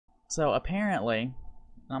So apparently,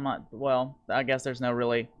 I'm not, well, I guess there's no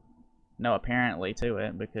apparently to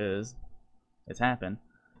it because it's happened.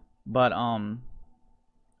 But,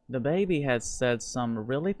 DaBaby has said some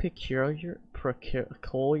really peculiar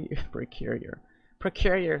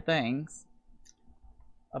things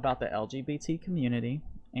about the LGBT community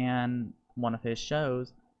and one of his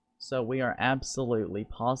shows. So we are absolutely,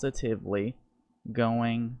 positively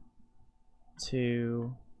going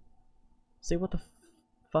to see what the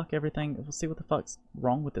see what the fuck's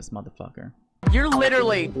wrong with this motherfucker. You're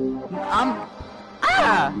literally,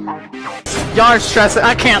 Y'all are stressing.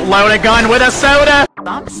 I can't load a gun with a soda.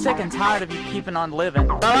 I'm sick and tired of you keeping on living.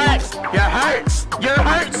 Relax. Your hurts. Your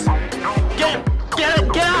hurts. Get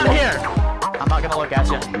out of here. I'm not gonna look at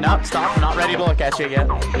you. Nope, stop. I'm not ready to look at you yet.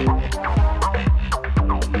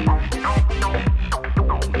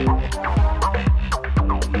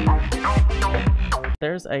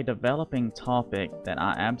 There's a developing topic that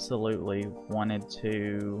I absolutely wanted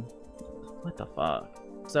to... What the fuck?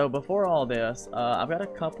 So before all this, I've got a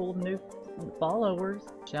couple of new followers.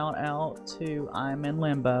 Shout out to I'm in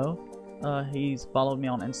Limbo. He's followed me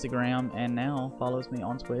on Instagram and now follows me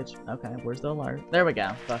on Twitch. Okay, where's the alert? There we go.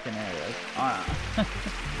 Fucking there it is. Alright.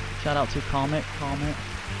 Shout out to Comet.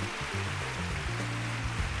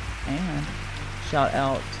 And shout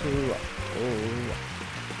out to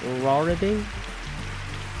Rarity.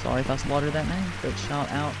 Sorry if I slaughtered that name, but shout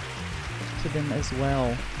out to them as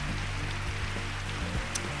well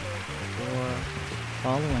for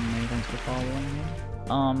following me. Thanks for following me.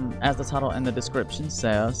 As the title and the description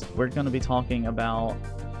says, we're going to be talking about,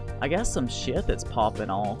 I guess, some shit that's popping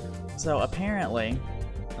off. So apparently,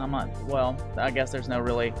 I guess there's no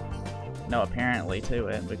apparently to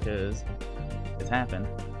it because it's happened.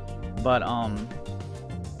 But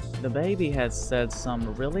DaBaby has said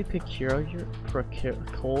some really peculiar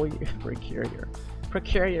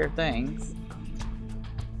things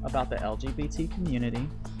about the LGBT community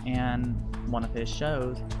and one of his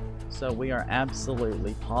shows. So we are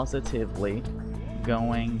absolutely, positively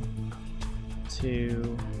going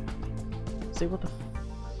to see what the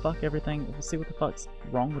fuck's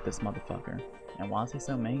wrong with this motherfucker and why is he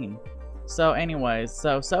so mean. So anyways,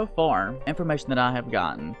 so far, information that I have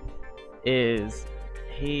gotten is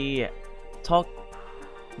he talked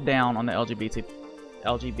down on the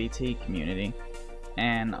LGBT community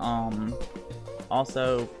and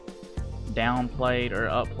also downplayed or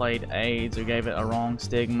upplayed AIDS or gave it a wrong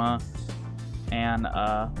stigma and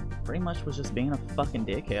pretty much was just being a fucking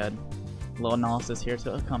dickhead. Lil Nas is here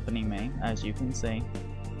to accompany me, as you can see.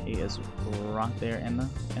 He is right there in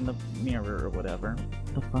the mirror or whatever.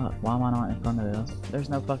 What the fuck? Why am I not in front of this? There's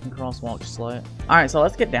no fucking crosswalk, slut. Alright, so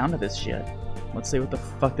let's get down to this shit. Let's see what the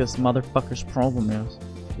fuck this motherfucker's problem is.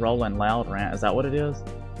 Rolling Loud rant, is that what it is?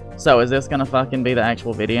 So is this gonna fucking be the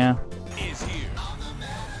actual video?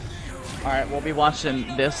 Alright, we'll be watching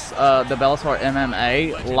this, the Bellator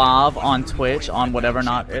MMA live on Twitch on whatever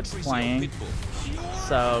not it's playing.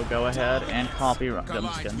 So go ahead and copyright. I'm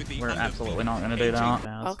just kidding. We're absolutely not gonna do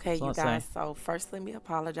that. Okay, so you guys, so first let me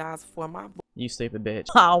apologize for my... You stupid bitch.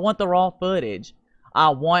 I want the raw footage. I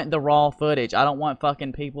want the raw footage. I don't want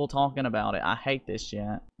fucking people talking about it. I hate this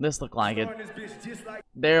shit. This look like it.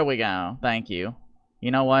 There we go. Thank you.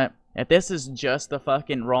 You know what? If this is just the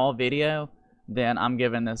fucking raw video, then I'm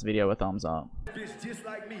giving this video a thumbs up. Bitch just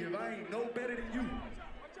like me. If I ain't no better than you,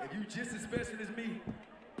 if you just as special as me,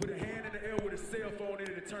 put a hand in the air with a cell phone in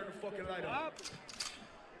it and turn the fucking light on.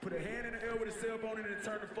 Put a hand in the air with a cell phone in it and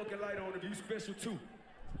turn the fucking light on if you special too.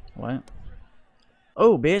 What?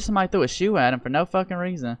 Oh, bitch, somebody threw a shoe at him for no fucking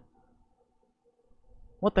reason.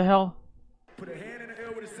 What the hell? Put a hand in the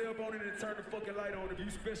air with a cell phone in it and turn the fucking light on if you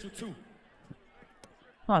special too.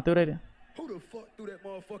 Oh, I threw that in. Who the fuck threw that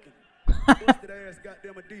motherfucking busted ass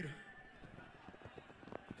goddamn Adidas?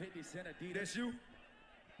 50 Cent Adidas. That's you?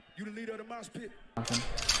 You the leader of the mosh pit?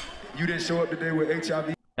 You didn't show up today with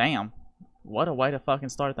HIV? Damn. What a way to fucking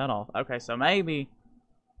start that off. Okay, so maybe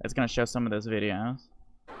it's gonna show some of those videos.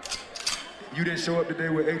 You didn't show up today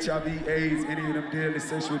with HIV, AIDS, any of them deadly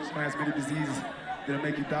sexually transmitted diseases that'll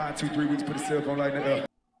make you die in 2-3 weeks. Put a cell phone light in the air.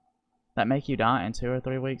 That make you die in 2 or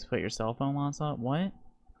 3 weeks? Put your cell phone lines up? What?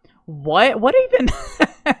 What even?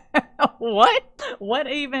 What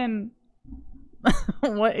even?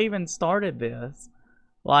 What even started this?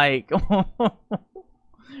 Like,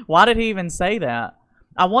 why did he even say that?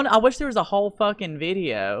 I wish there was a whole fucking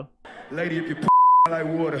video. Lady, if you like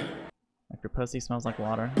water. If your pussy smells like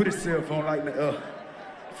water. Put a cell phone light in the air.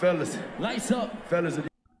 Fellas. Lights up. Fellas.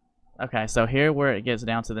 Okay, so here where it gets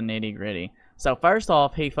down to the nitty gritty. So first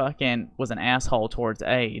off, he fucking was an asshole towards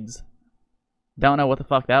AIDS. Don't know what the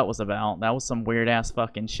fuck that was about. That was some weird ass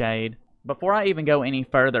fucking shade. Before I even go any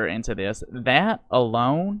further into this, that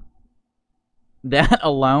alone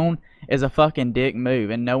is a fucking dick move,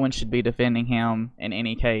 and no one should be defending him in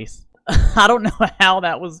any case. I don't know how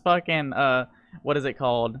that was fucking, what is it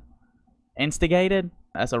called? Instigated?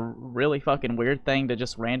 That's a really fucking weird thing to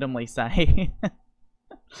just randomly say.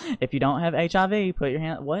 If you don't have HIV, put your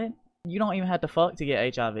hand... What? You don't even have to fuck to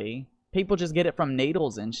get HIV. People just get it from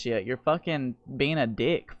needles and shit. You're fucking being a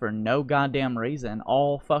dick for no goddamn reason.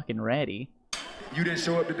 All fucking ready. You didn't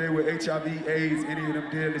show up today with HIV, AIDS, any of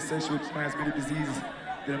them deadly sexually transmitted diseases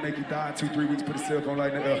that'll make you die in 2-3 weeks. Put a cell phone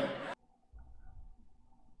like that up.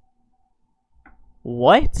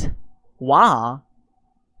 What? Why?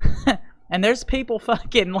 And there's people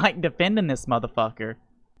fucking, like, defending this motherfucker.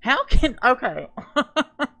 How can... Okay.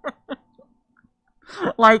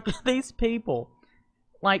 Like, these people...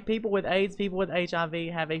 Like, people with AIDS, people with HIV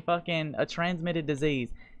have a transmitted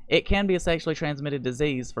disease. It can be a sexually transmitted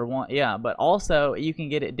disease for one, yeah, but also you can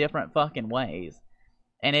get it different fucking ways.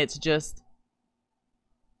 And it's just...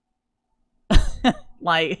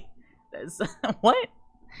 like, what?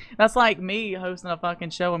 That's like me hosting a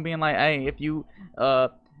fucking show and being like, hey, if you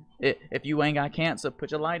ain't got cancer,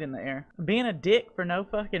 put your light in the air. Being a dick for no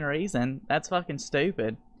fucking reason, that's fucking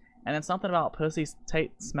stupid. And then something about pussies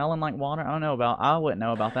smelling like water. I wouldn't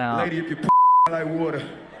know about that. Lady, if you like water,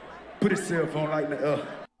 put a cell phone like that.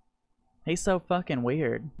 He's so fucking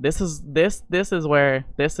weird. This is where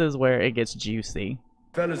it gets juicy.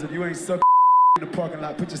 Fellas, if you ain't sucking in the parking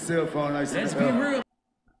lot, put your cell phone like that. Let's be real.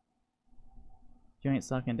 You ain't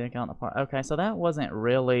sucking dick out in the park. Okay, so that wasn't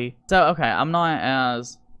really... So, okay, I'm not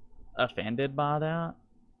as offended by that.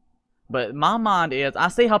 But my mind is, I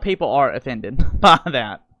see how people are offended by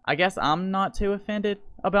that. I guess I'm not too offended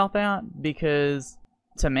about that because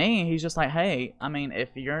to me, he's just like, hey, I mean, if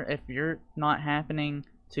you're not happening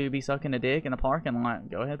to be sucking a dick in the parking lot,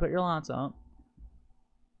 go ahead, put your lights up.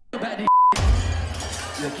 Yeah,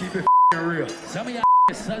 keep it real. Some of y'all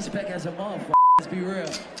suspect as a motherfucker. Let's be real.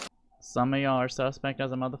 Some of y'all are suspect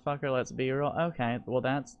as a motherfucker. Let's be real. Okay, well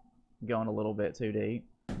that's going a little bit too deep.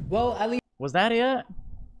 Well, at least. Was that it?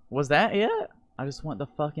 Was that it? I just want the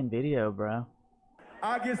fucking video, bro.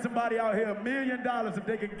 I'll get somebody out here $1 million if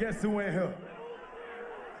they can guess who in here.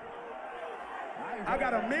 I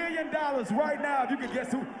got $1 million right now if you can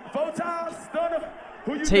guess who. Photon, Stunner,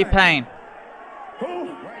 who you T-Pain.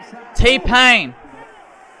 Who? T-Pain.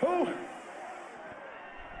 Who? I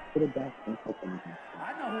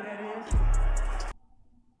know who that is.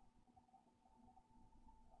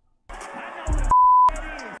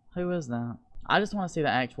 Who is that? I just want to see the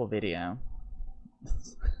actual video.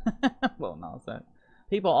 Lil Nas X.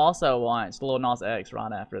 People also watched Lil Nas X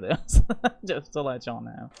right after this, just to let y'all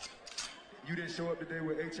know. You didn't show up today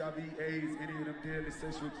with HIV, AIDS, any of them deadly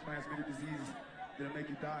sexually transmitted diseases that'll make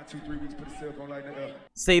you die in 2-3 weeks. Put a cell phone like that up.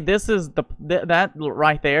 See, this is that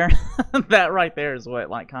right there. That right there is what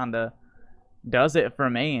like kind of does it for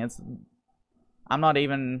me. I'm not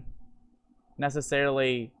even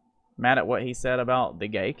necessarily mad at what he said about the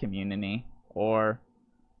gay community or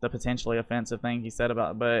the potentially offensive thing he said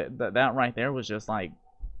about, but that right there was just like,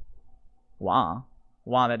 why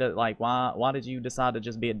did you decide to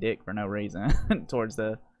just be a dick for no reason towards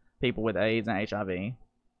the people with AIDS and HIV?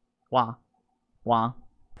 Why?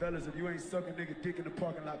 Fellas, if you ain't sucking nigga dick in the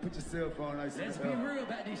parking lot, put your cell phone like that. Let's be real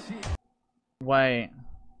about this shit. Wait.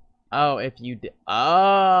 Oh, if you did. Oh.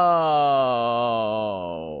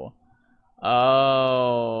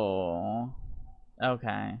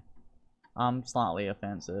 Okay. I'm slightly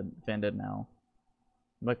offended now,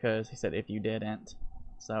 because he said if you didn't.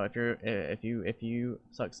 So if you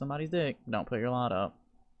suck somebody's dick, don't put your light up.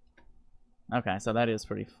 Okay, so that is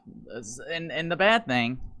pretty. And the bad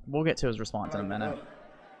thing, we'll get to his response in a minute.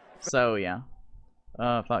 So yeah,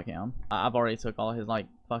 fuck him. I've already took all his like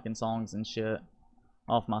fucking songs and shit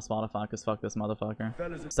off my Spotify because fuck this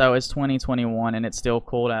motherfucker. So it's 2021 and it's still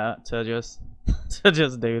cool to just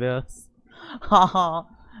do this. Haha.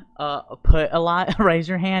 Put a light, raise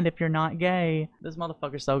your hand if you're not gay. This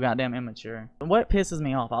motherfucker's so goddamn immature. What pisses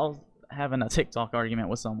me off, I was having a TikTok argument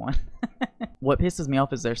with someone. What pisses me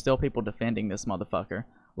off is there's still people defending this motherfucker.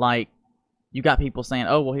 Like, you got people saying,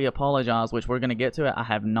 oh, well, he apologized, which we're gonna get to it. I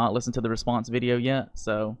have not listened to the response video yet,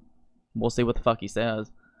 so we'll see what the fuck he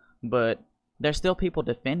says. But there's still people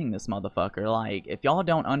defending this motherfucker. Like, if y'all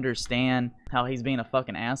don't understand how he's being a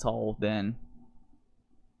fucking asshole, then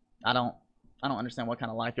I don't understand what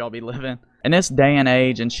kind of life y'all be living. In this day and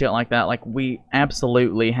age and shit like that, like, we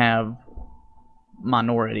absolutely have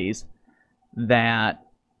minorities that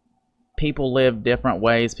people live different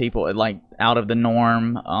ways, people, like, out of the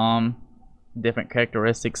norm. different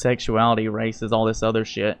characteristics, sexuality, races, all this other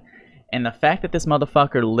shit. And the fact that this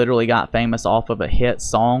motherfucker literally got famous off of a hit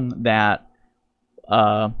song that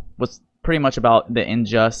was pretty much about the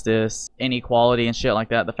injustice, inequality, and shit like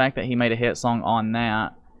that. The fact that he made a hit song on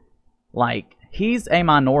that, like, he's a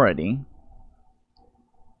minority.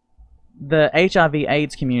 The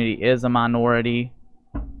HIV/AIDS community is a minority.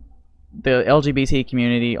 The LGBT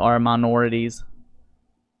community are minorities.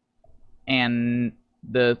 And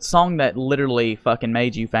the song that literally fucking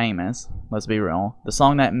made you famous, let's be real, the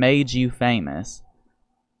song that made you famous,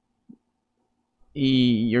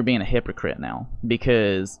 you're being a hypocrite now,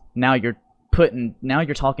 because now you're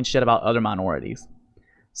talking shit about other minorities.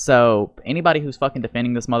 So anybody who's fucking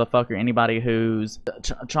defending this motherfucker, anybody who's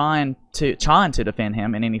trying to defend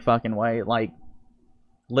him in any fucking way, like,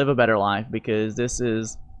 live a better life, because this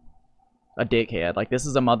is a dickhead. Like, this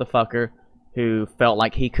is a motherfucker who felt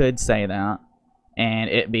like he could say that and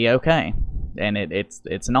it'd be okay, and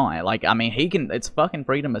it's not. Like, I mean, it's fucking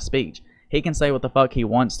freedom of speech. He can say what the fuck he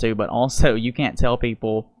wants to, but also you can't tell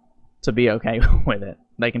people to be okay with it.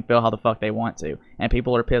 They can feel how the fuck they want to, and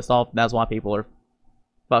people are pissed off. That's why people are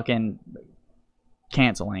fucking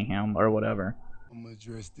canceling him or whatever. I'm gonna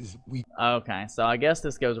address this week. Okay, so I guess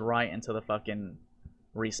this goes right into the fucking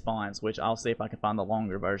response, which I'll see if I can find the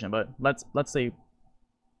longer version. But let's see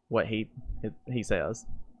what he says.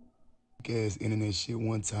 Ass internet shit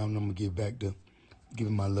one time, and I'm gonna get back to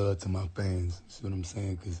giving my love to my fans. See what I'm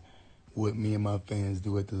saying? Because what me and my fans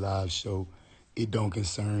do at the live show, it don't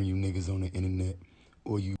concern you niggas on the internet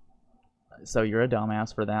or you. So you're a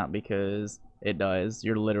dumbass for that, because it does.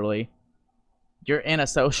 You're in a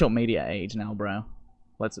social media age now, bro.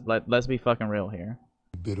 Let's be fucking real here.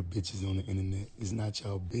 Bitter bitches on the internet. It's not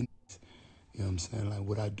y'all business. You know what I'm saying? Like,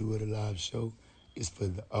 what I do at a live show is for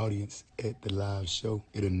the audience at the live show.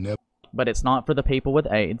 It'll never. But it's not for the people with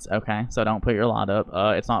AIDS, okay? So don't put your lot up.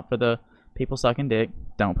 It's not for the people sucking dick.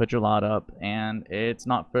 Don't put your lot up. And it's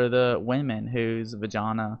not for the women whose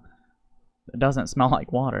vagina doesn't smell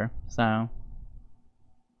like water. That's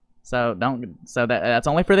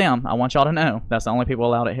only for them. I want y'all to know. That's the only people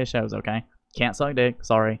allowed at his shows, okay? Can't suck dick,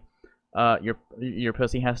 sorry. Your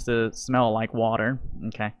pussy has to smell like water,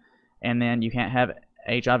 okay? And then you can't have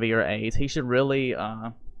HIV or AIDS. He should really,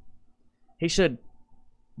 he should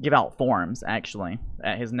give out forms, actually,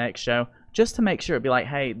 at his next show, just to make sure. Be like,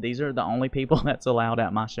 hey, these are the only people that's allowed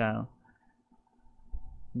at my show.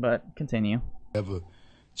 But continue. Never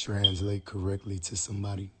translate correctly to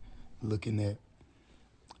somebody looking at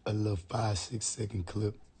a little 5-6 second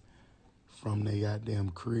clip from their goddamn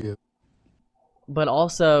crib. But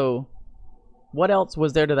also, what else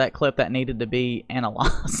was there to that clip that needed to be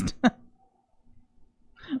analyzed?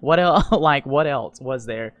 What else was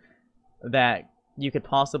there that you could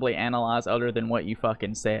possibly analyze other than what you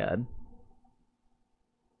fucking said?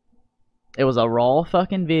 It was a raw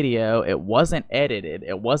fucking video. It wasn't edited.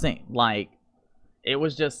 It wasn't like, it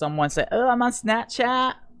was just someone said, oh, I'm on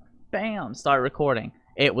Snapchat. Bam, start recording.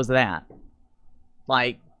 It was that.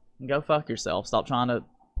 Like, go fuck yourself. Stop trying to,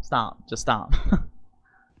 just stop.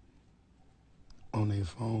 On their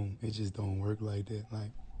phone, it just don't work like that.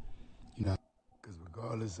 Like, you know, because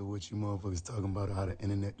regardless of what you motherfuckers talking about, how the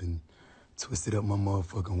internet and twisted up my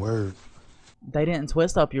motherfucking words. They didn't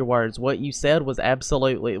twist up your words. What you said was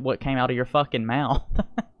absolutely what came out of your fucking mouth.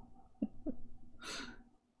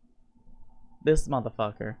 This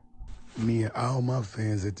motherfucker. Me and all my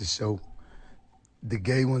fans at the show, the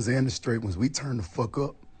gay ones and the straight ones, we turned the fuck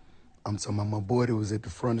up. I'm talking about my boy that was at the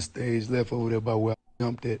front of the stage, left over there by where I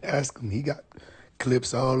jumped at. Ask him, he got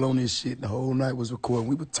clips all on his shit. The whole night was recording.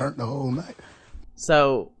 We were turned the whole night.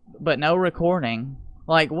 So, but no recording.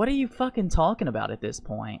 Like, what are you fucking talking about at this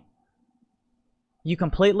point? You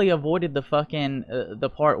completely avoided the fucking, the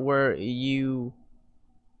part where you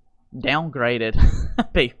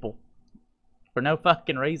downgraded people. For no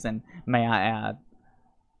fucking reason, may I add.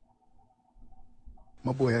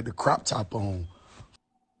 My boy had the crop top on.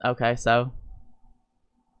 Okay, so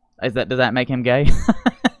does that make him gay?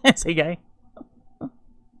 Is he gay?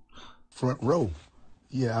 Front row.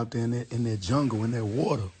 Yeah, out there in that jungle, in that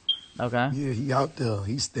water. Okay. Yeah, he out there.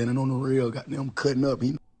 He's standing on the rail, got them cutting up.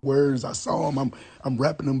 He words. I saw him. I'm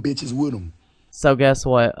rapping them bitches with him. So guess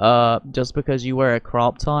what? Just because you wear a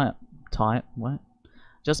crop top, what?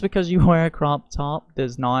 Just because you wear a crop top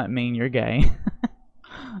does not mean you're gay.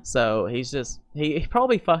 So he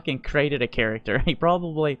probably fucking created a character. He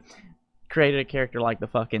probably created a character like the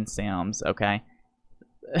fucking Sims, okay?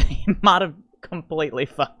 He might have completely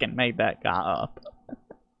fucking made that guy up.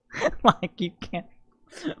 Like, you can't.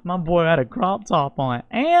 My boy had a crop top on.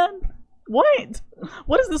 And what?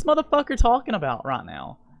 What is this motherfucker talking about right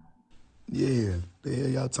now? Yeah, the hell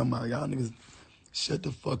y'all talking about? Y'all niggas, shut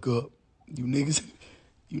the fuck up. You niggas,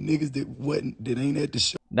 that ain't at the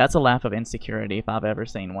show. That's a laugh of insecurity if I've ever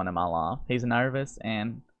seen one in my life. He's nervous,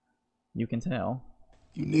 and you can tell.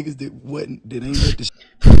 You niggas that ain't at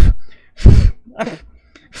the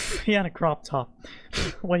He had a crop top.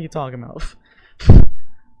 What are you talking about?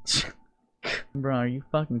 Bro, are you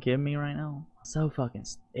fucking kidding me right now? So fucking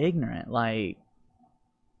ignorant. Like,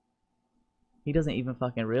 he doesn't even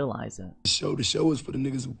fucking realize it. show. The show is for the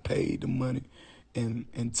niggas who paid the money and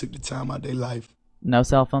took the time out their life No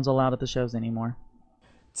cell phones allowed at the shows anymore.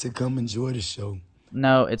 to come enjoy the show.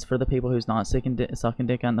 No, it's for the people who's not sucking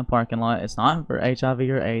dick in the parking lot. It's not for HIV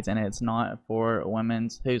or AIDS, and it's not for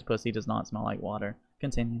women's whose pussy does not smell like water.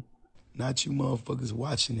 Continue. Not you motherfuckers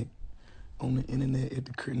watching it on the internet at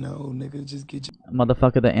the crib. No, nigga, just get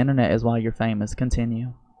Motherfucker, the internet is why you're famous.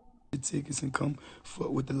 Continue. your tickets and come fuck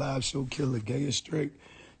with the live show killer, gay or straight.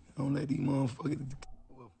 Don't let these motherfuckers.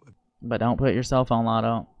 But don't put your cell phone light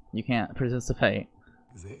up. You can't participate.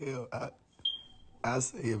 Hell, I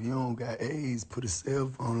say if you don't got AIDS, put a cell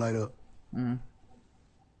phone light up.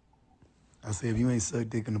 I say if you ain't suck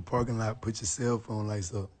dick in the parking lot, put your cell phone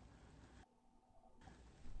lights up.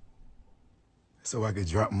 So I could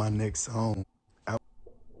drop my next song.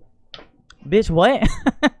 Bitch, what?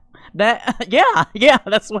 Yeah,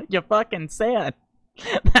 that's what you fucking said.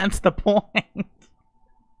 That's the point.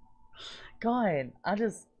 God,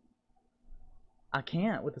 I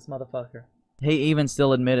can't with this motherfucker. He even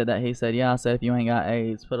still admitted that he said, yeah, I said if you ain't got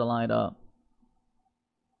AIDS, put a light up.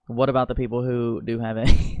 What about the people who do have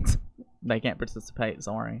AIDS? They can't participate,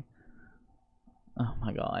 sorry. Oh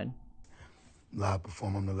my God. Live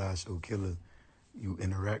perform, I'm the live show killer. You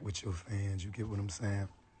interact with your fans, you get what I'm saying?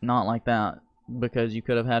 Not like that, because you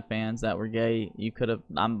could have had fans that were gay. You could have,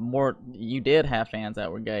 you did have fans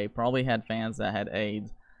that were gay. Probably had fans that had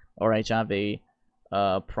AIDS or HIV.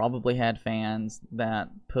 Probably had fans that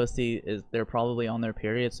they're probably on their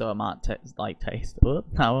period, so it might taste. Whoop,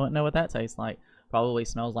 I wouldn't know what that tastes like. Probably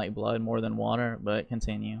smells like blood more than water, but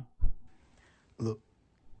continue. Look,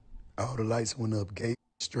 all the lights went up, gay,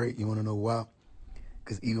 straight. You wanna know why?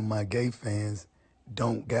 Cause even my gay fans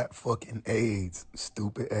don't got fucking AIDS,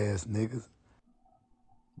 stupid ass niggas.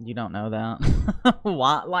 You don't know that.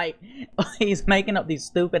 Why? Like, he's making up these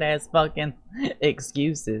stupid ass fucking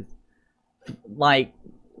excuses. Like,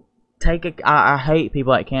 I hate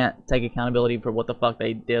people that can't take accountability for what the fuck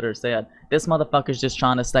they did or said. This motherfucker's just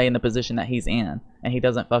trying to stay in the position that he's in, and he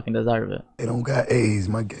doesn't fucking deserve it. They don't got AIDS.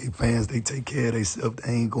 My gay fans, they take care of themselves.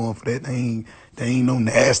 They ain't going for that. They ain't no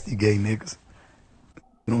nasty gay niggas.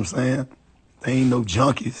 You know what I'm saying? They ain't no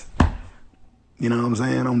junkies. You know what I'm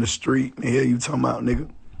saying? On the street. The hell you talking about, nigga?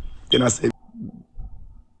 Then I said,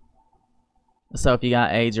 so if you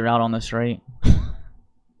got AIDS, you're out on the street. you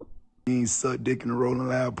ain't suck dick in the Rolling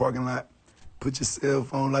Loud parking lot. Put your cell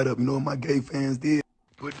phone light up. You know what my gay fans did?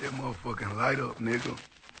 Put that motherfucking light up, nigga.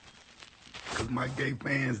 Cause my gay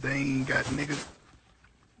fans, they ain't got niggas.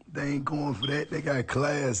 They ain't going for that. They got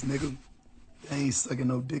class, nigga. They ain't sucking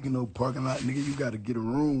no dick in no parking lot, nigga. You gotta get a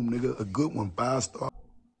room, nigga. A good one, 5-star.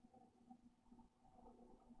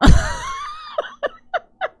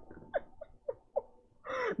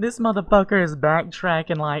 This motherfucker is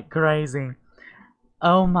backtracking like crazy.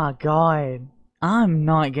 Oh my God. I'm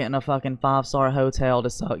not getting a fucking 5-star hotel to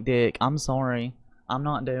suck dick. I'm sorry. I'm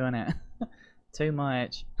not doing it. Too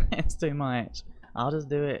much. It's too much. I'll just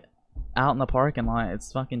do it out in the parking lot.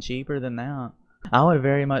 It's fucking cheaper than that. I would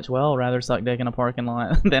very much well rather suck dick in a parking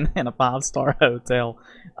lot than in a 5-star hotel.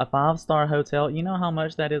 A 5-star hotel, you know how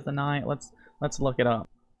much that is a night? Let's look it up.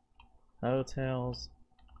 Hotels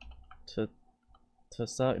to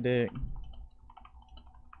suck dick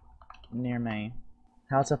near me.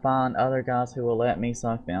 How to find other guys who will let me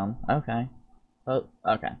suck them. Okay. Oh,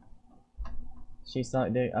 okay. She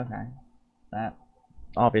sucked dick. Okay. That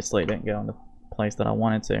obviously didn't go in the place that I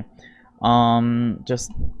wanted to.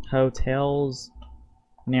 Just hotels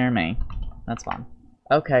near me. That's fine.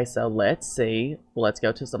 Okay, so let's see. Let's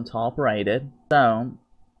go to some top rated. So,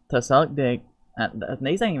 to suck dick,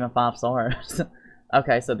 these ain't even 5 stars.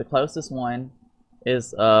 Okay, so the closest one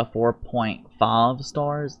is 4.5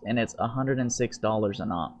 stars, and it's $106 a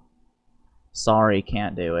night. Sorry,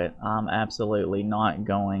 can't do it. I'm absolutely not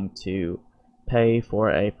going to pay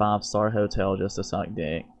for a 5-star hotel just to suck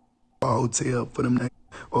dick. Hotel for them,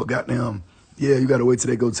 or goddamn, yeah, you gotta wait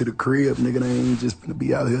till they go to the crib, nigga. They ain't just gonna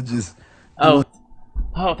be out here just. Oh,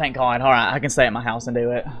 thank God. All right, I can stay at my house and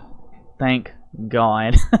do it. Thank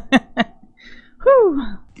God.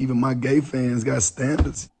 Whew. Even my gay fans got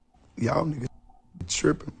standards. Y'all niggas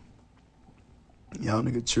tripping. Y'all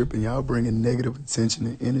niggas tripping. Y'all bringing negative attention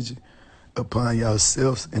and energy. upon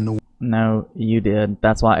yourselves and the No, you did.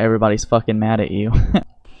 That's why everybody's fucking mad at you.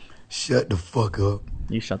 shut the fuck up.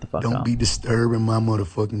 You shut the fuck Don't up. be disturbing my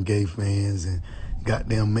motherfucking gay fans and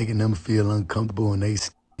goddamn making them feel uncomfortable in they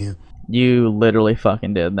skin. You literally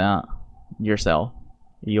fucking did that. Yourself.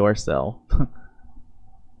 Yourself.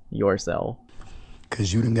 Yourself.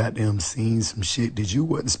 Cause you done goddamn seen some shit that you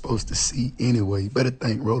wasn't supposed to see anyway. You better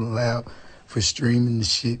thank Rolling Loud for streaming the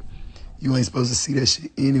shit. You ain't supposed to see that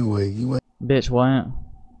shit anyway. You ain't. Bitch, what?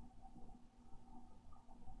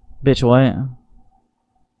 Bitch, what?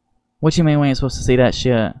 What you mean we ain't supposed to see that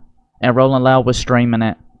shit? And Rolling Loud was streaming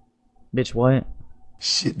it. Bitch, what?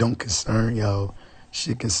 Shit don't concern y'all.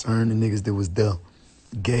 Shit concern the niggas that was there.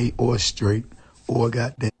 Gay or straight. Or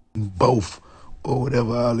goddamn both. Or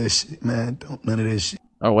whatever, all that shit, man. Don't none of that shit.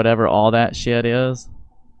 Or whatever all that shit is.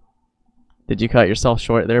 Did you cut yourself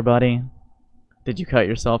short there, buddy? Did you cut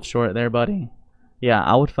yourself short there, buddy? Yeah,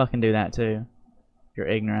 I would fucking do that too. You're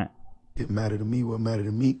ignorant. It matter to me. What matter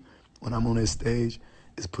to me when I'm on that stage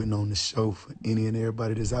is putting on the show for any and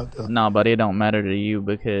everybody that's out there. Nah, buddy, it don't matter to you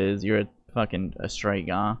because you're a straight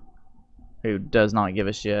guy who does not give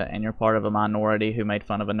a shit, and you're part of a minority who made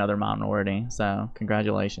fun of another minority. So,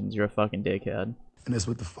 congratulations, you're a fucking dickhead. And that's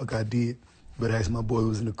what the fuck I did. But ask my boy who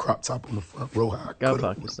was in the crop top on the front row how I Go cut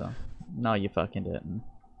fuck up. yourself. No, you fucking didn't.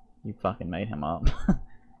 You fucking made him up.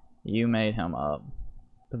 You made him up.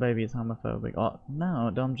 DaBaby is homophobic. Oh, no,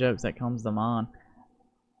 dumb jokes that comes to mind.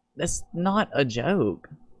 That's not a joke.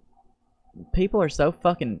 People are so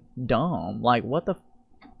fucking dumb. Like, what the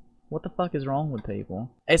fuck is wrong with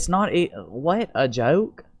people? It's not what, a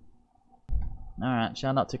joke? Alright,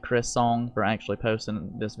 shout out to Chris Song for actually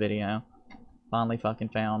posting this video. Finally fucking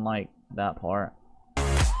found, like, that part.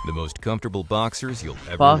 The most comfortable boxers you'll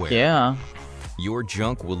ever Fuck wear. yeah. Your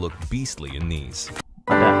junk will look beastly in these.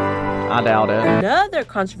 I doubt it. Another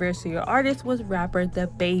controversial artist was rapper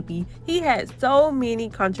DaBaby. He had so many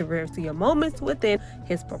controversial moments within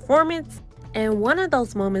his performance, and one of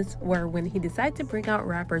those moments were when he decided to bring out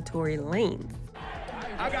rapper Tory Lanez.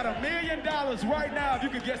 I got $1 million right now if you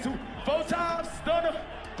can guess who. 4 times, Stunner,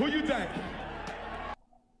 who you think?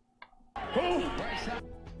 Who?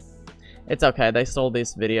 It's okay, they stole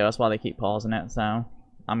this video, that's why they keep pausing it, so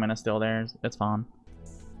I'm gonna steal theirs. It's fine.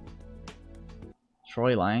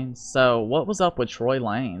 Troy Lanez. So, what was up with Troy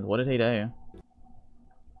Lanez? What did he do?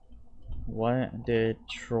 What did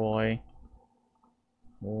Troy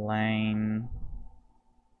Lane...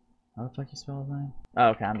 How the fuck you spell his name? Oh,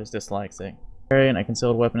 okay, I'm just dyslexic. Carrying a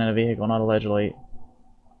concealed weapon in a vehicle,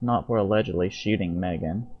 not for allegedly shooting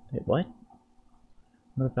Megan. Wait, what?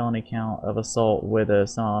 With a felony count of assault with a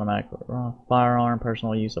semi-automatic firearm,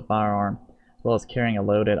 personal use of firearm, as well as carrying a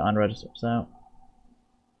loaded, unregistered. So,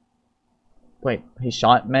 wait, he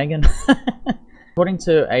shot Megan? According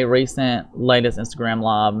to a recent latest Instagram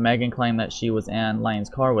live, Megan claimed that she was in Lane's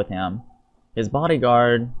car with him. His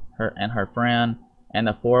bodyguard, her friend, and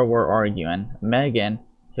the four were arguing. Megan,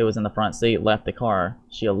 who was in the front seat, left the car.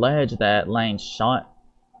 She alleged that Lane shot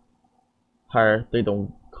her through the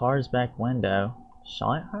car's back window.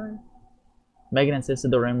 Shot her? Megan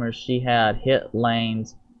insisted the rumors she had hit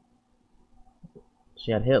Lane's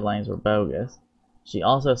were bogus. She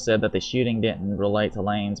also said that the shooting didn't relate to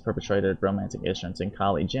Lane's perpetrated romantic interest in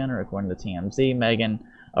Kylie Jenner. According to TMZ, Megan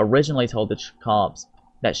originally told the cops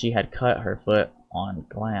that she had cut her foot on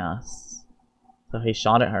glass. So he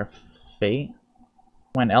shot at her feet?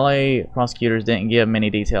 When LA prosecutors didn't give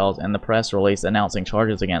many details in the press release announcing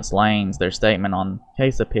charges against Lanez, their statement on the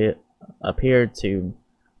case appeared to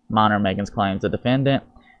minor Megan's claims. The defendant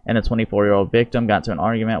and a 24-year-old victim got to an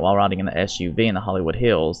argument while riding in the SUV in the Hollywood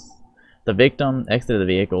Hills. The victim exited the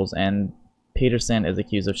vehicles, and Peterson is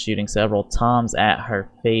accused of shooting several times at her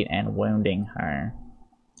feet and wounding her.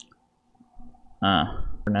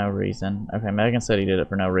 For no reason. Okay, Megan said he did it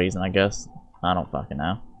for no reason. I guess I don't fucking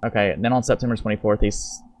know. Okay, then on September 24th, he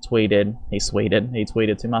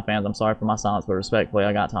tweeted to my fans, "I'm sorry for my silence, but respectfully,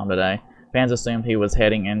 I got time today." Fans assumed he was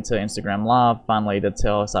heading into Instagram Live, finally to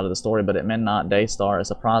tell a side of the story, but at midnight, Daystar, a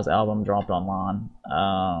surprise album, dropped online.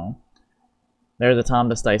 There's a time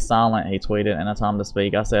to stay silent, he tweeted, and a time to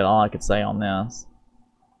speak. I said all I could say on this.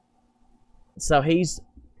 So he's...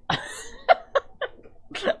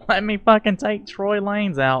 Let me fucking take Troy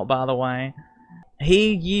Lanez out, by the way.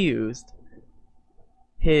 He used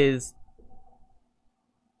his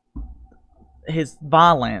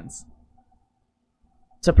violence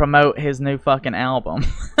to promote his new fucking album.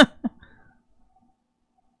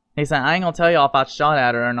 He said, I ain't gonna tell y'all if I shot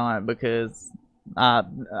at her or not because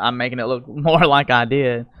I'm making it look more like I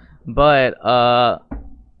did. But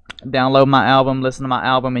download my album, listen to my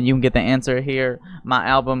album, and you can get the answer here. My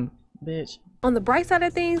album Bitch. On the bright side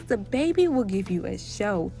of things, DaBaby will give you a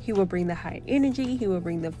show. He will bring the high energy, he will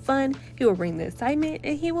bring the fun, he will bring the excitement,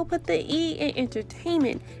 and he will put the E in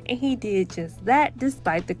entertainment. And he did just that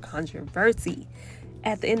despite the controversy.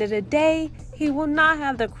 At the end of the day, he will not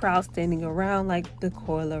have the crowd standing around like the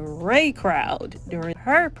Coyle Ray crowd during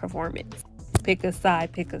her performance. Pick a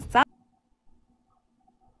side, pick a side.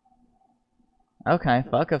 Okay,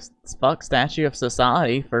 fuck Statue of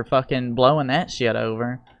Society for fucking blowing that shit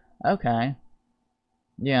over. Okay.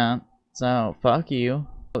 Yeah, so, fuck you.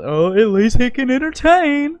 Oh, at least he can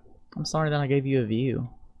entertain! I'm sorry that I gave you a view.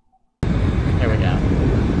 Here we go.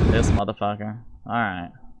 This motherfucker.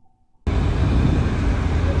 Alright.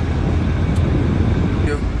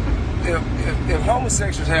 If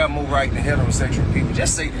homosexuals have more right than heterosexual people,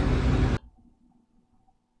 just say that.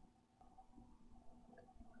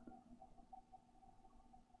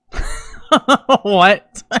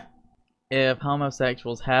 What? If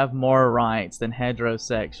homosexuals have more rights than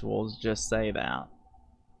heterosexuals, just say that.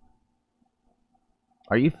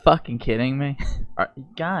 Are you fucking kidding me?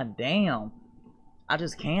 God damn. I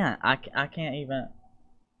just can't. I can't even.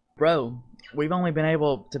 Bro, we've only been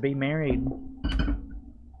able to be married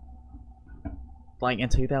like in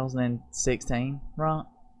 2016, right?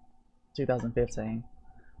 2015.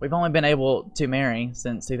 We've only been able to marry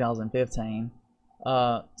since 2015.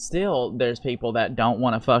 Still, there's people that don't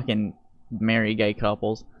want to fucking marry gay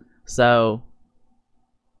couples. So,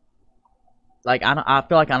 like, I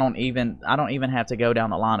feel like I don't even have to go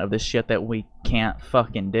down the line of this shit that we can't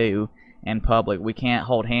fucking do in public. We can't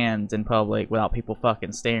hold hands in public without people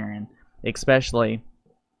fucking staring, especially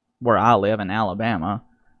where I live in Alabama.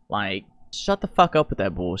 Like, shut the fuck up with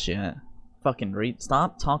that bullshit. Fucking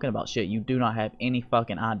stop talking about shit you do not have any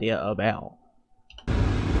fucking idea about.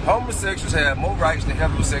 homosexuals have more rights than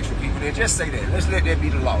heterosexual people, then just say that. Let's let that be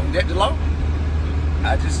the law. Is that the law?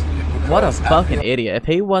 What a fucking idiot. If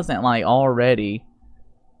he wasn't like already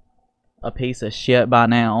a piece of shit by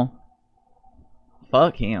now,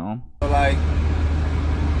 fuck him. Like,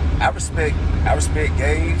 I respect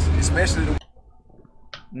gays, especially the...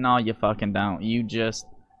 No, you fucking don't. You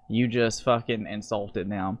just fucking insulted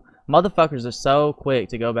them. Motherfuckers are so quick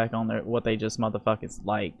to go back on their what they just motherfuckers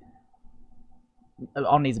like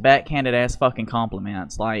on these backhanded ass fucking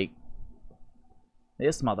compliments. Like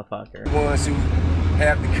this motherfucker. The ones who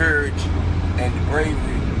have the courage and the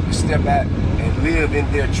bravery to step out and live in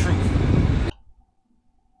their truth.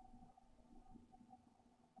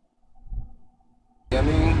 I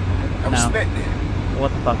mean, I respect that. What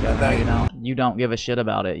the fuck? No, you don't. You don't give a shit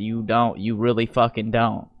about it. You don't. You really fucking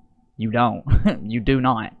don't. You don't. You do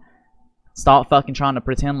not. Stop fucking trying to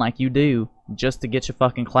pretend like you do just to get your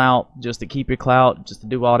fucking clout, just to keep your clout, just to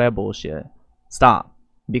do all that bullshit. Stop.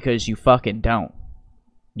 Because you fucking don't.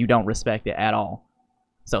 You don't respect it at all.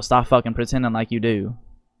 So stop fucking pretending like you do.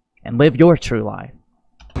 And live your true life.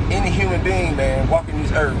 Any human being, man, walking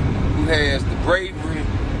this earth who has the bravery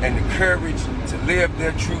and the courage to live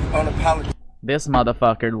their truth unapologetically. This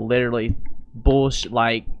motherfucker literally bullshit.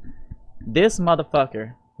 Like, this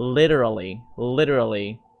motherfucker literally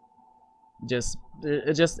just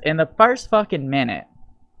in the first fucking minute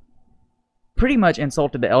pretty much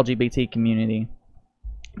insulted the LGBT community,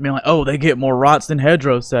 being like, oh, they get more rights than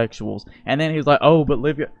heterosexuals. And then he was like, oh, but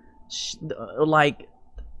live your like,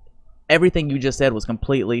 everything you just said was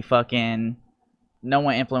completely fucking, no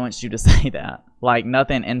one influenced you to say that. Like,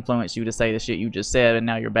 nothing influenced you to say the shit you just said, and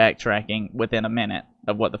now you're backtracking within a minute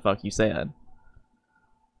of what the fuck you said.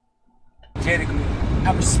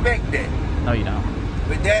 I respect that. No, you don't.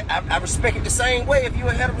 But that I respect it the same way. If you're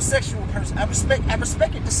a heterosexual person, I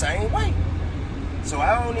respect it the same way. So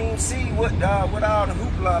I don't even see what all the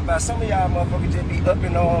hoopla about. Some of y'all motherfuckers just be up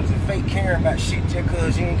in arms and fake caring about shit just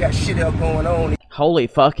cause you ain't got shit else going on. Holy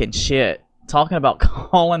fucking shit. Talking about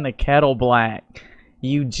calling the kettle black.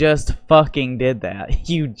 You just fucking did that.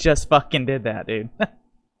 You just fucking did that, dude.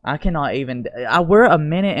 I cannot even... we're a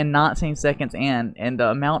minute and 19 seconds in, and the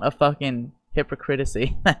amount of fucking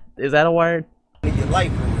hypocrisy. Is that a word? In your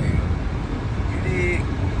life for real. You dig?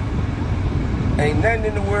 Ain't nothing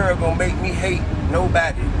in the world gonna make me hate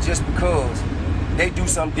nobody just because they do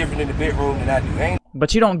something different in the bedroom than I do. Ain't.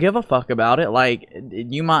 But you don't give a fuck about it. Like,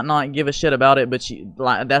 you might not give a shit about it, but you,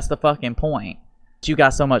 like, that's the fucking point. You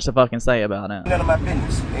got so much to fucking say about it. None of my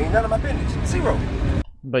business. Ain't none of my business. Zero.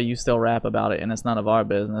 But you still rap about it, and it's none of our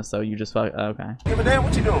business, so you just fuck. Okay. Give a damn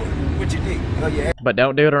what you doing. What you did. Oh, yeah. But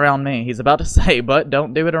don't do it around me. He's about to say, but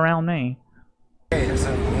don't do it around me. Yeah,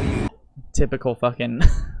 so, you... Typical fucking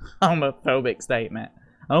homophobic statement.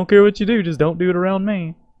 I don't care what you do, just don't do it around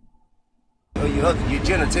me. Oh, your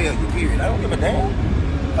genitalia, period. I don't give a damn.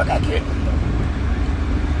 Fuck, I care.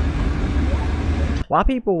 Why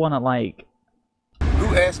people want to, like...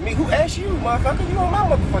 Who asked me? Who asked you, motherfucker? You on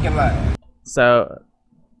my motherfucking live. So...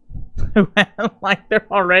 like, they're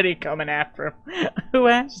already coming after him. Who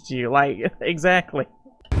asked you? Like, exactly.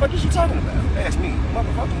 What is you talking about? Ask me,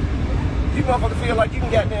 motherfucker. You motherfucker feel like you can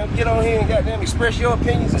goddamn get on here and goddamn express your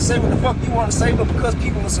opinions and say what the fuck you want to say, but because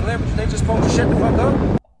people are celebrities, they just supposed to shut the fuck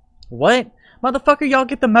up? What? Motherfucker, y'all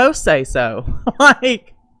get the most say-so.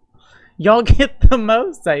 Like, y'all get the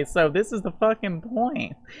most say-so. This is the fucking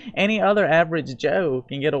point. Any other average Joe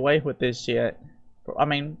can get away with this shit. I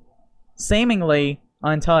mean, seemingly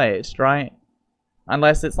untouched, right?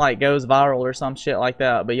 Unless it's like goes viral or some shit like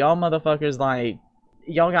that. But y'all motherfuckers, like,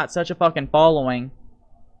 y'all got such a fucking following.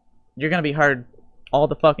 You're gonna be heard all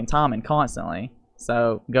the fucking time and constantly.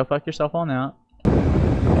 So go fuck yourself on that. Get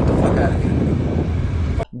the fuck out of here.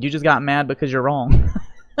 You just got mad because you're wrong.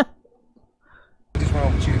 What's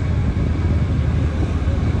wrong with you?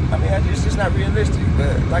 I mean, it's just not realistic.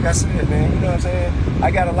 But like I said, man, you know what I'm saying? I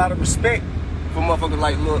got a lot of respect for motherfuckers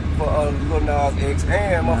like Lil Nas X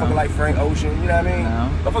and motherfuckers like Frank Ocean, you know what I mean?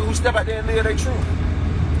 Motherfuckers who step out there and live their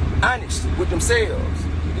truth. Honest with themselves.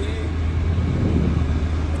 You dig?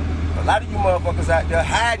 A lot of you motherfuckers out there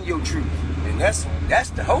hiding your truth. And that's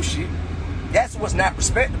the whole shit. That's what's not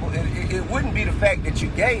respectable. It wouldn't be the fact that you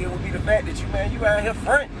gay, it would be the fact that you out here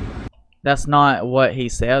fronting. That's not what he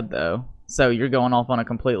said, though. So you're going off on a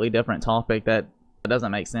completely different topic that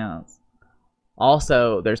doesn't make sense.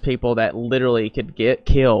 Also, there's people that literally could get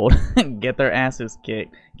killed, get their asses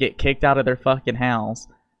kicked, get kicked out of their fucking house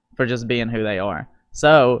for just being who they are.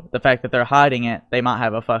 So, the fact that they're hiding it, they might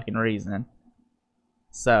have a fucking reason.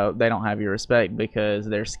 So, they don't have your respect because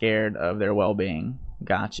they're scared of their well-being.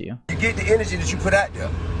 Got you. You get the energy that you put out there.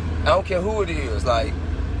 I don't care who it is, like...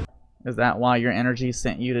 Is that why your energy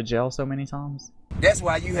sent you to jail so many times? That's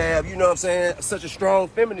why you have, you know what I'm saying, such a strong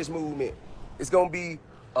feminist movement. It's gonna be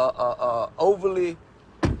overly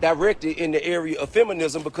directed in the area of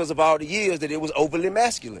feminism because of all the years that it was overly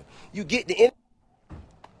masculine. You get the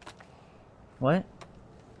What?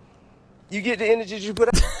 You get the energy that you put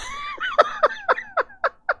out.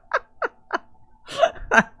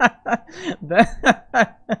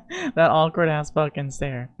 that awkward ass fucking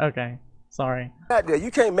stare. Okay, sorry.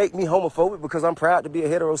 You can't make me homophobic because I'm proud to be a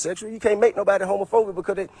heterosexual. You can't make nobody homophobic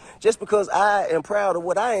because just because I am proud of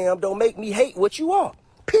what I am don't make me hate what you are.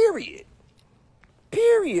 Period.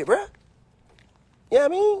 Period, bruh. You know what I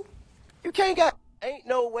mean? You can't ain't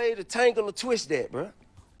no way to tangle or twist that, bruh.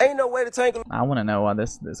 Ain't no way to tangle. I want to know why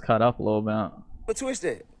this cut up a little bit. But twist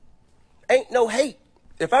that. Ain't no hate.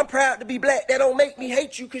 If I'm proud to be black, that don't make me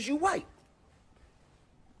hate you because you white.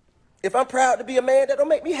 If I'm proud to be a man, that don't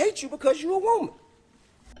make me hate you because you a woman.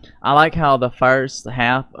 I like how the first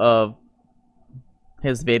half of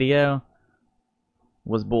his video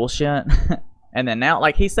was bullshit. And then now,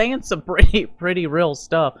 like, he's saying some pretty real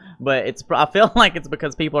stuff, but I feel like it's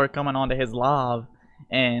because people are coming onto his live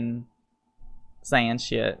and saying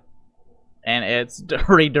shit, and it's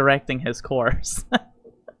redirecting his course.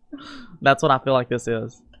 That's what I feel like this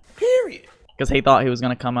is. Period. Because he thought he was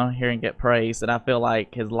gonna come on here and get praised, and I feel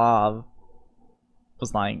like his live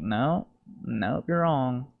was like, no, you're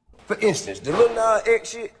wrong. For instance, the Lil Nas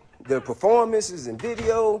X shit, the performances and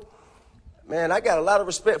video. Man, I got a lot of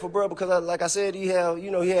respect for bro because, like I said, he had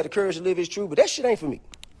the courage to live his truth. But that shit ain't for me.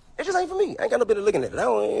 It just ain't for me. I ain't got no business looking at it.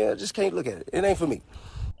 I just can't look at it. It ain't for me.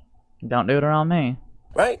 Don't do it around me.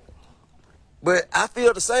 Right? But I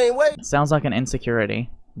feel the same way. Sounds like an insecurity,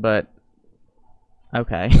 but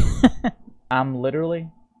okay. I'm literally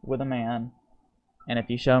with a man, and if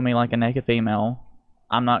you show me like a naked female,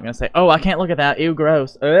 I'm not gonna say, oh, I can't look at that. Ew,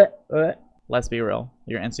 gross. Let's be real.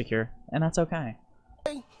 You're insecure, and that's okay.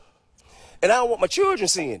 And I don't want my children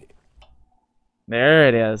seeing it. There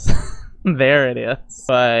it is. There it is.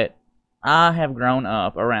 But I have grown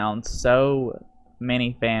up around so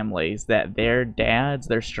many families that their dads,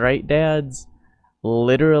 their straight dads,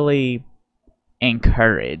 literally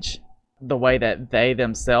encourage the way that they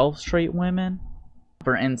themselves treat women.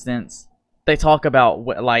 For instance, they talk about,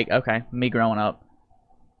 like, okay, me growing up,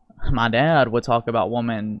 my dad would talk about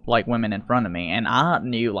women in front of me, and I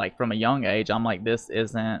knew, like, from a young age, I'm like, this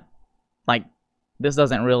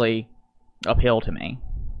doesn't really appeal to me.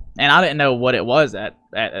 And I didn't know what it was at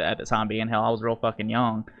the time being. Hell, I was real fucking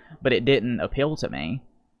young, but it didn't appeal to me.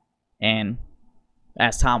 And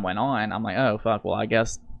as time went on, I'm like, oh, fuck, well, I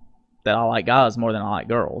guess that I like guys more than I like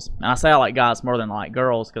girls. And I say I like guys more than I like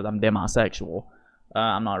girls because I'm demisexual.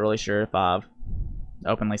 I'm not really sure if I've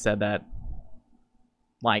openly said that,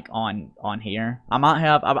 like, on here. I might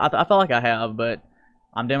have. I feel like I have, but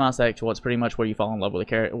I'm demisexual. It's pretty much where you fall in love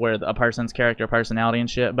with a person's character, personality, and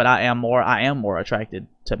shit. But I am more attracted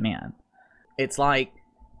to men. It's like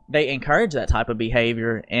they encourage that type of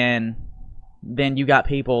behavior, and then you got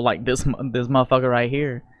people like this motherfucker right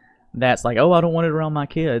here that's like, oh, I don't want it around my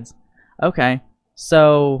kids. Okay,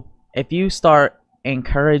 so if you start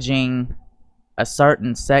encouraging a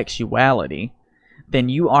certain sexuality, then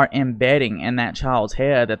you are embedding in that child's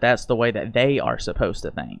head that that's the way that they are supposed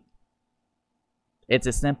to think. It's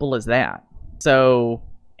as simple as that. So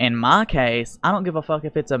in my case, I don't give a fuck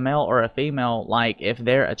if it's a male or a female. Like, if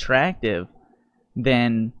they're attractive,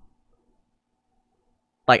 then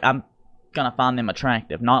like I'm gonna find them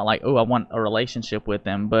attractive. Not like, oh, I want a relationship with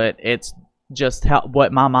them, but it's just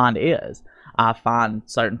what my mind is. I find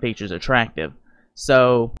certain features attractive.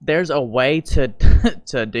 So there's a way to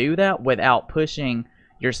to do that without pushing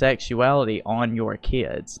your sexuality on your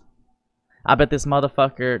kids. I bet this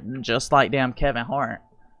motherfucker, just like damn Kevin Hart,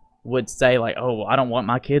 would say like, oh, I don't want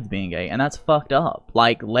my kids being gay. And that's fucked up.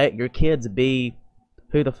 Like, let your kids be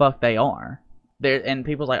who the fuck they are. And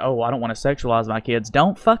people's like, oh, I don't want to sexualize my kids.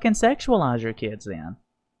 Don't fucking sexualize your kids then.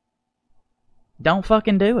 Don't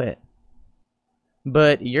fucking do it.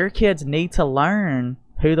 But your kids need to learn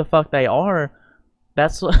who the fuck they are.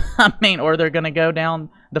 That's what I mean, or they're gonna go down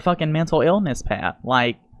the fucking mental illness path.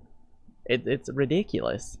 Like, it's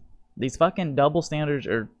ridiculous. These fucking double standards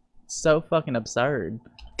are so fucking absurd.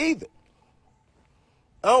 Either.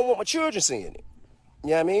 I don't want my children seeing it.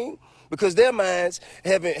 You know what I mean? Because their minds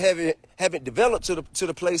haven't developed to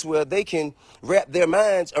the place where they can wrap their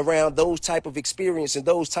minds around those type of experience and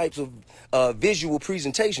those types of visual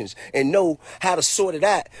presentations and know how to sort it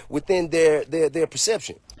out within their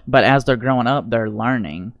perception. But as they're growing up, they're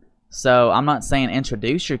learning. So I'm not saying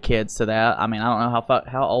introduce your kids to that. I mean, I don't know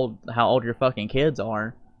how old your fucking kids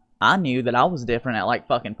are. I knew that I was different at like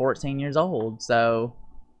fucking 14 years old. So,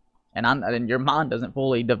 and your mind doesn't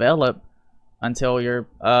fully develop until you're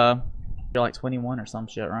like 21 or some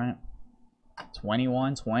shit, right?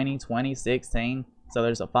 21, 20, 20, 16. So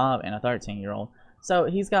there's a 5 and a 13-year-old. So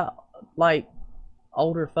he's got like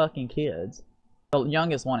older fucking kids. The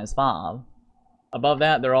youngest one is 5. Above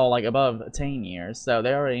that, they're all like above 10 years. So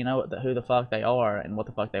they already know who the fuck they are and what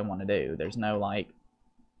the fuck they want to do. There's no like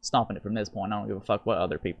stopping it from this point. I don't give a fuck what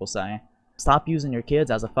other people say. Stop using your kids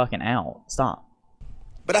as a fucking out. Stop.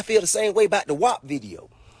 But I feel the same way about the WAP video.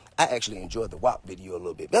 I actually enjoyed the WAP video a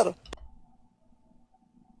little bit better.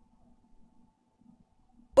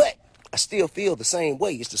 But I still feel the same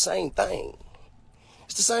way. It's the same thing.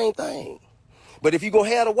 It's the same thing. But if you're going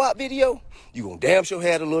to have a WAP video, you're going to damn sure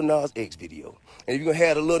have the Lil Nas X video. And if you're going to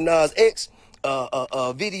have the Lil Nas X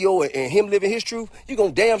video and him living his truth, you're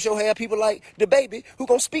going to damn sure have people like DaBaby who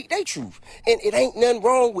going to speak their truth. And it ain't nothing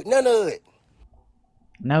wrong with none of it.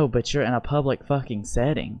 No, but you're in a public fucking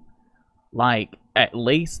setting. Like, at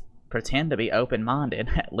least pretend to be open-minded.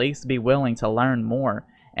 At least be willing to learn more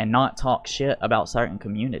and not talk shit about certain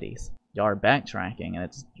communities. Y'all are backtracking and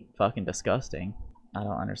it's fucking disgusting. I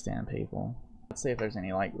don't understand people. Let's see if there's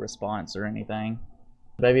any like response or anything.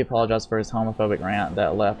 DaBaby apologized for his homophobic rant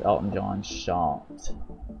that left Elton John shocked.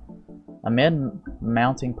 Amid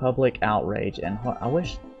mounting public outrage and I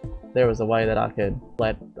wish there was a way that I could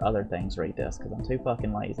let other things read this because I'm too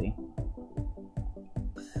fucking lazy.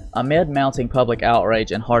 Amid mounting public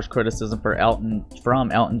outrage and harsh criticism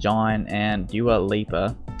from Elton John and Dua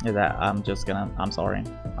Lipa, I'm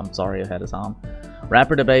sorry ahead of time.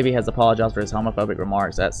 Rapper DaBaby has apologized for his homophobic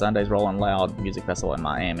remarks at Sunday's Rollin' Loud music festival in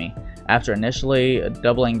Miami, after initially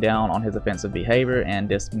doubling down on his offensive behavior and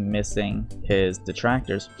dismissing his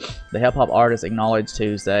detractors. The hip-hop artist acknowledged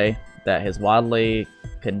Tuesday that his widely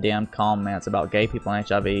condemned comments about gay people and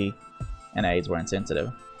HIV and AIDS were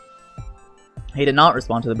insensitive. He did not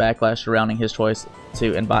respond to the backlash surrounding his choice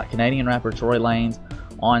to invite Canadian rapper Tory Lanez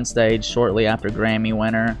on stage shortly after Grammy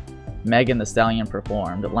winner Megan Thee Stallion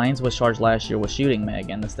performed. Lanez was charged last year with shooting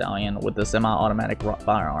Megan Thee Stallion with a semi-automatic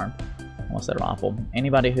firearm. What's that rifle?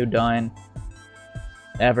 Anybody who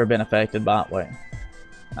ever been affected by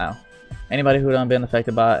anybody who done been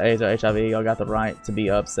affected by AIDS or HIV, y'all got the right to be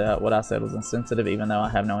upset. What I said was insensitive, even though I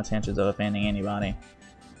have no intentions of offending anybody.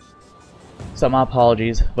 So my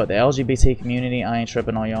apologies, but the LGBT community, I ain't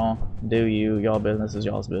tripping on y'all. Do you? Y'all business is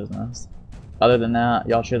y'all's business. Other than that,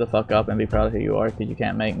 y'all cheer the fuck up and be proud of who you are, because you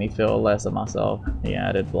can't make me feel less of myself. He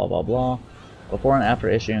added, blah blah blah. Before and after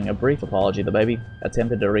issuing a brief apology, DaBaby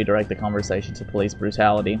attempted to redirect the conversation to police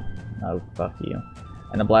brutality. Oh, fuck you.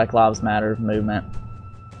 And the Black Lives Matter movement.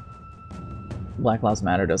 Black Lives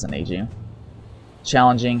Matter doesn't need you.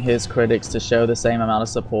 Challenging his critics to show the same amount of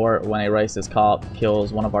support when a racist cop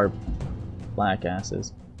kills one of our black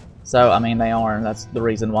asses. So I mean, they are. That's the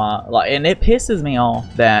reason why. Like, and it pisses me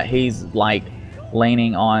off that he's like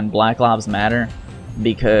leaning on Black Lives Matter,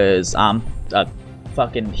 because I'm a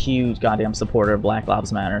fucking huge goddamn supporter of Black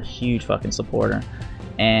Lives Matter, huge fucking supporter,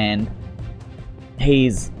 and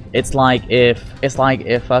it's like if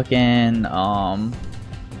fucking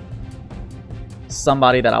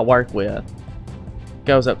somebody that I work with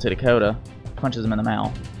goes up to Dakota, punches him in the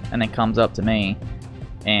mouth, and then comes up to me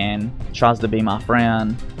and tries to be my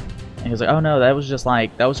friend, and he's like, oh no, that was just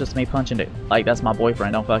me punching it, like that's my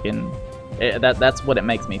boyfriend, don't fucking that's what it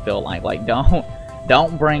makes me feel like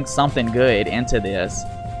don't bring something good into this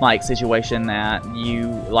like situation that you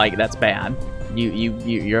like, that's bad.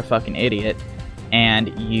 You're a fucking idiot,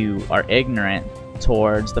 and you are ignorant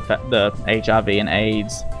towards the HIV and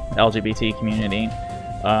AIDS LGBT community,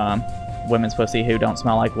 women's pussy who don't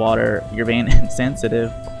smell like water. You're being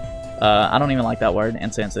insensitive. I don't even like that word,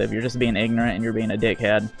 insensitive. You're just being ignorant and you're being a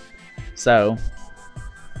dickhead. So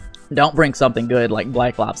don't bring something good like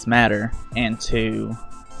Black Lives Matter into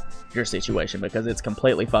your situation, because it's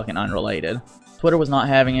completely fucking unrelated. Twitter was not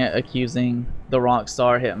having it, accusing the rock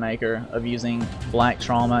star hitmaker of using black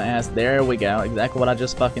trauma as, there we go, exactly what I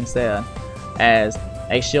just fucking said, as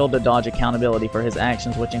a shield to dodge accountability for his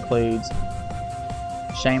actions, which includes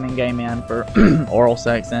shaming gay men for oral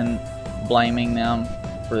sex and blaming them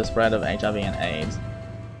for the spread of HIV and AIDS.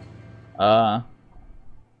 I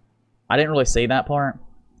didn't really see that part.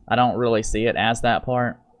 I don't really see it as that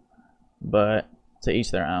part, but to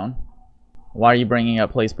each their own. Why are you bringing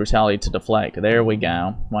up police brutality to deflect? There we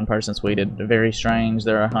go. One person tweeted, very strange,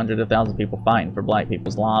 there are hundreds of thousands of people fighting for black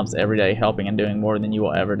people's lives every day, helping and doing more than you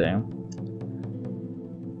will ever do.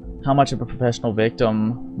 How much of a professional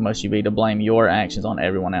victim must you be to blame your actions on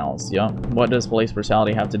everyone else? Yup. What does police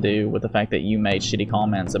brutality have to do with the fact that you made shitty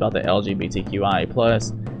comments about the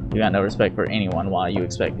LGBTQIA+? You got no respect for anyone, why you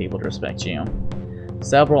expect people to respect you?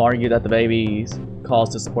 Several argue that DaBaby's calls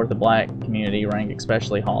to support the black community rang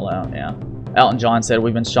especially hollow. Yeah. Elton John said,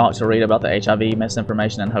 we've been shocked to read about the HIV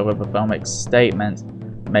misinformation and homophobic statements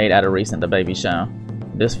made at a recent DaBaby show.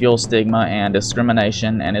 This fuels stigma and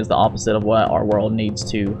discrimination and is the opposite of what our world needs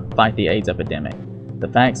to fight the AIDS epidemic. The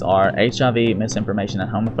facts are, HIV, misinformation,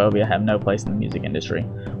 and homophobia have no place in the music industry.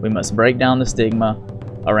 We must break down the stigma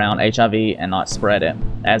around HIV and not spread it.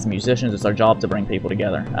 As musicians, it's our job to bring people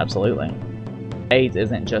together. Absolutely. AIDS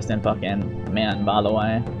isn't just in fucking men, by the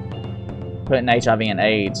way. Putting HIV and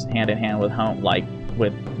AIDS hand in hand with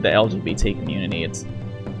with the LGBT community, it's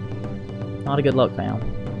not a good look, fam.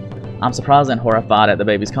 I'm surprised and horrified at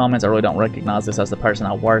DaBaby's comments. I really don't recognize this as the person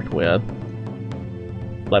I worked with.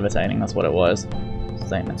 Levitating, that's what it was.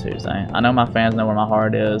 Statement Tuesday. I know my fans know where my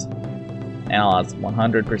heart is. Allies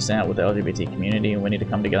 100% with the LGBT community. We need to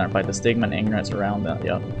come together and fight the stigma and ignorance around them.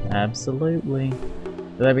 Yep, absolutely.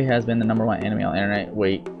 DaBaby has been the #1 enemy on the internet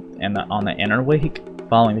week on the inner week,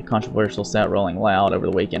 following the controversial set Rolling Loud over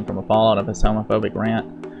the weekend from a fallout of his homophobic rant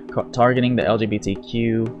targeting the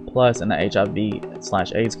LGBTQ+ and the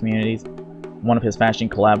HIV/AIDS communities. One of his fashion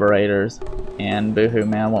collaborators and Boohoo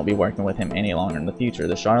Man won't be working with him any longer in the future.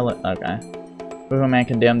 The Charlotte, okay. Boohoo Man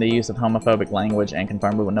condemned the use of homophobic language and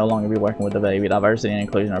confirmed we will no longer be working with DaBaby. Diversity and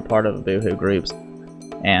inclusion are part of Boohoo groups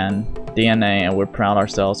and DNA, and we're proud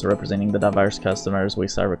ourselves for representing the diverse customers we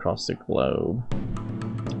serve across the globe.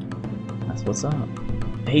 That's what's up.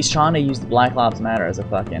 He's trying to use the Black Lives Matter as a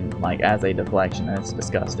fucking, as a deflection, and it's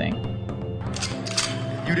disgusting.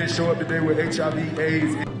 You didn't show up today with HIV,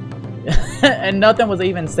 AIDS. And nothing was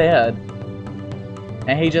even said.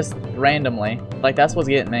 And he just randomly, that's what's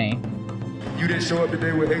getting me. You didn't show up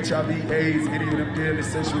today with HIV, AIDS, any of them deadly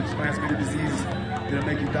sexually transmitted diseases that'll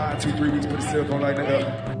make you die in 2-3 weeks. Put a cell phone like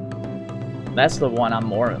that. That's the one I'm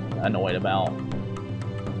more annoyed about.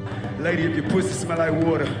 Lady, if your pussy smell like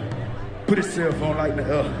water, put a cell phone light in the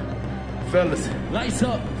air. Fellas. Lights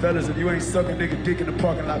up. Fellas, if you ain't sucking nigga dick in the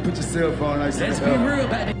parking lot, put your cell phone lights in the air. Let's be real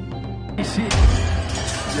about this shit.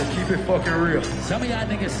 Yeah, keep it fucking real. Some of y'all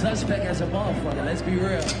niggas suspect as a motherfucker. Let's be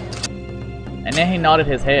real. And then he nodded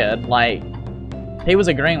his head, he was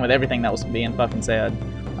agreeing with everything that was being fucking said.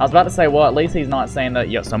 I was about to say, well, at least he's not saying that,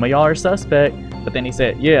 yeah, some of y'all are suspect. But then he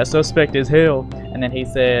said, yeah, suspect as hell. And then he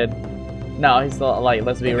said, no, he's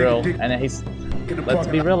let's be real. And then he's, let's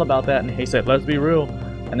be real about that. And he said, let's be real.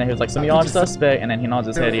 And then he was like, some of y'all are suspect. And then he nods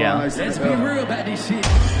his head, yeah. Let's be real about this shit.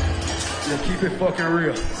 Yeah, keep it fucking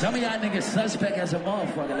real. Some of y'all niggas suspect as a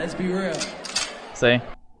motherfucker. Let's be real. See?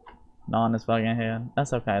 Nodding his fucking head.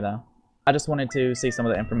 That's okay, though. I just wanted to see some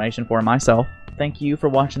of the information for myself. Thank you for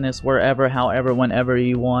watching this wherever, however, whenever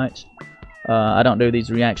you watch. I don't do these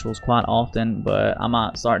reactions quite often, but I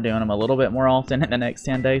might start doing them a little bit more often in the next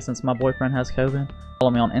 10 days since my boyfriend has COVID.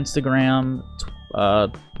 Follow me on Instagram,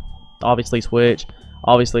 obviously Twitch,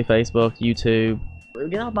 obviously Facebook, YouTube.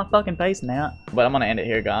 Get off my fucking face now. But I'm gonna end it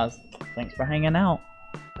here, guys. Thanks for hanging out.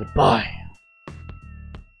 Goodbye.